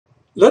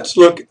Let's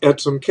look at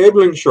some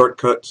cabling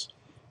shortcuts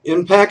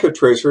in Packet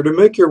Tracer to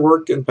make your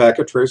work in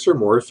Packet Tracer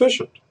more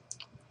efficient.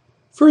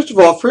 First of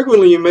all,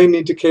 frequently you may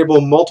need to cable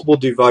multiple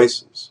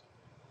devices.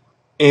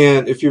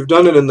 And if you've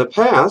done it in the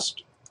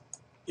past,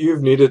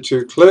 you've needed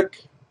to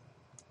click,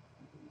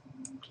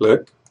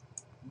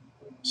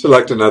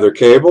 select another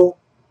cable,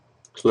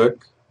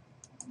 click,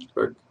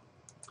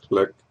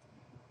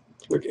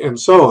 and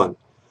so on.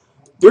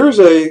 There's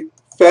a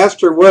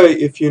faster way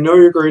if you know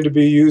you're going to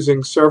be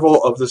using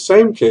several of the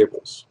same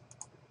cables.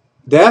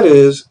 That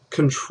is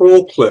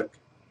control click.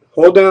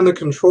 Hold down the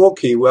control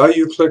key while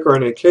you click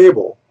on a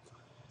cable,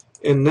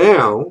 and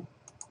now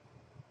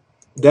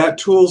that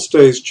tool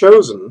stays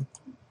chosen,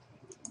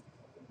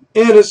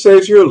 and it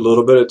saves you a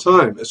little bit of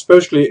time,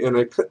 especially in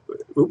a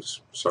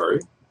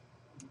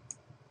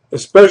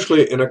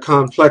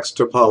complex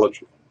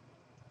topology.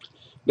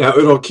 Now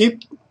it'll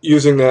keep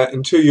using that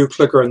until you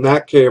click on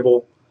that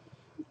cable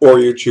or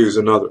you choose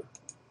another.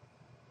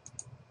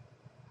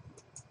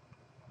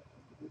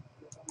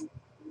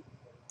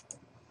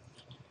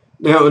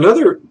 Now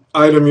another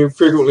item you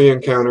frequently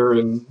encounter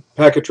in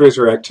Packet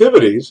Tracer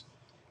activities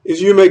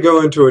is you may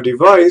go into a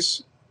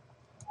device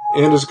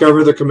and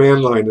discover the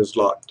command line is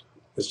locked.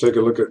 Let's take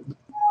a look at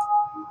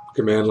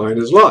command line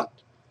is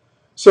locked.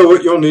 So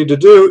what you'll need to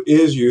do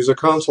is use a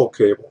console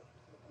cable.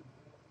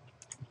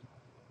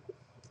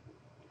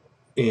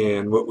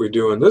 And what we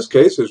do in this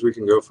case is we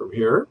can go from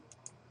here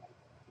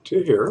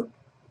to here.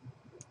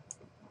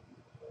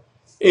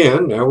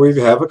 And now we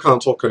have a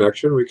console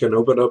connection. We can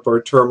open up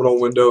our terminal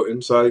window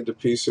inside the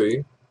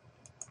PC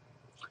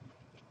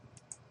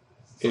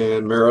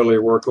and merrily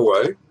work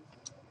away.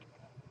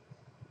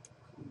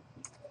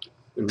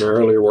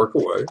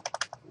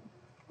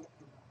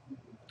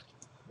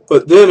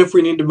 But then if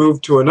we need to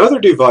move to another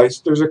device,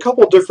 there's a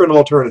couple different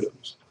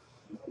alternatives.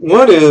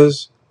 One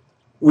is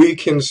we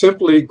can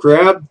simply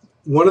grab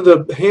one of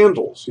the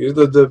handles,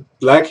 either the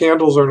black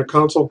handles on a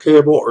console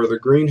cable or the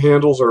green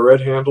handles or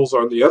red handles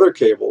on the other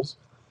cables,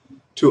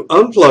 to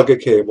unplug a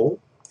cable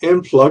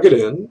and plug it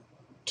in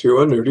to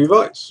a new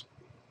device.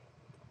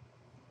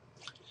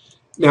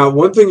 Now,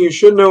 one thing you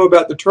should know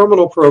about the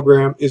terminal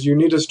program is you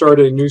need to start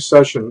a new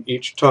session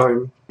each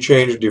time you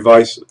change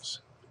devices,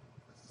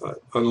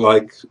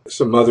 unlike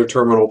some other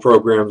terminal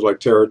programs like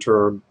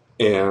TerraTerm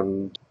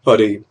and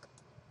PuTTY.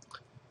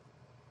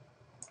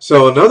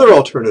 So another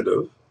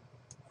alternative,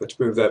 let's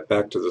move that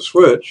back to the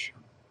switch,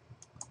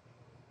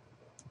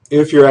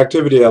 if your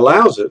activity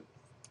allows it,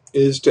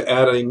 is to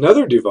add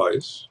another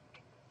device.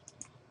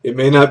 It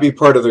may not be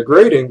part of the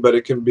grading, but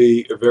it can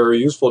be a very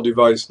useful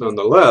device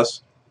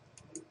nonetheless,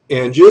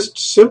 and just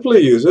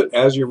simply use it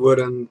as you would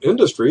in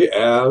industry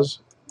as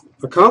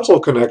a console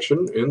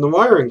connection in the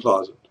wiring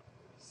closet.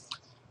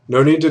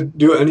 No need to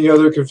do any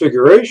other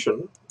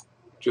configuration.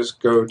 Just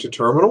go to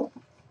terminal,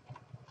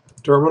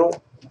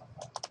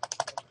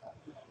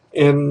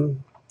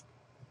 and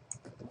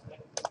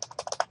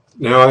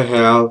now I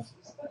have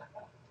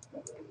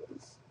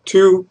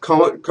two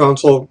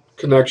console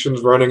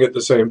connections running at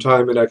the same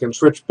time, and I can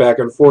switch back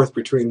and forth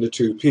between the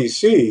two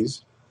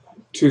PCs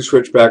to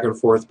switch back and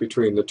forth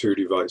between the two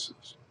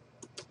devices.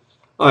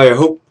 I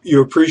hope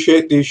you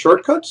appreciate these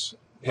shortcuts.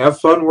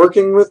 Have fun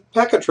working with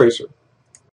Packet Tracer.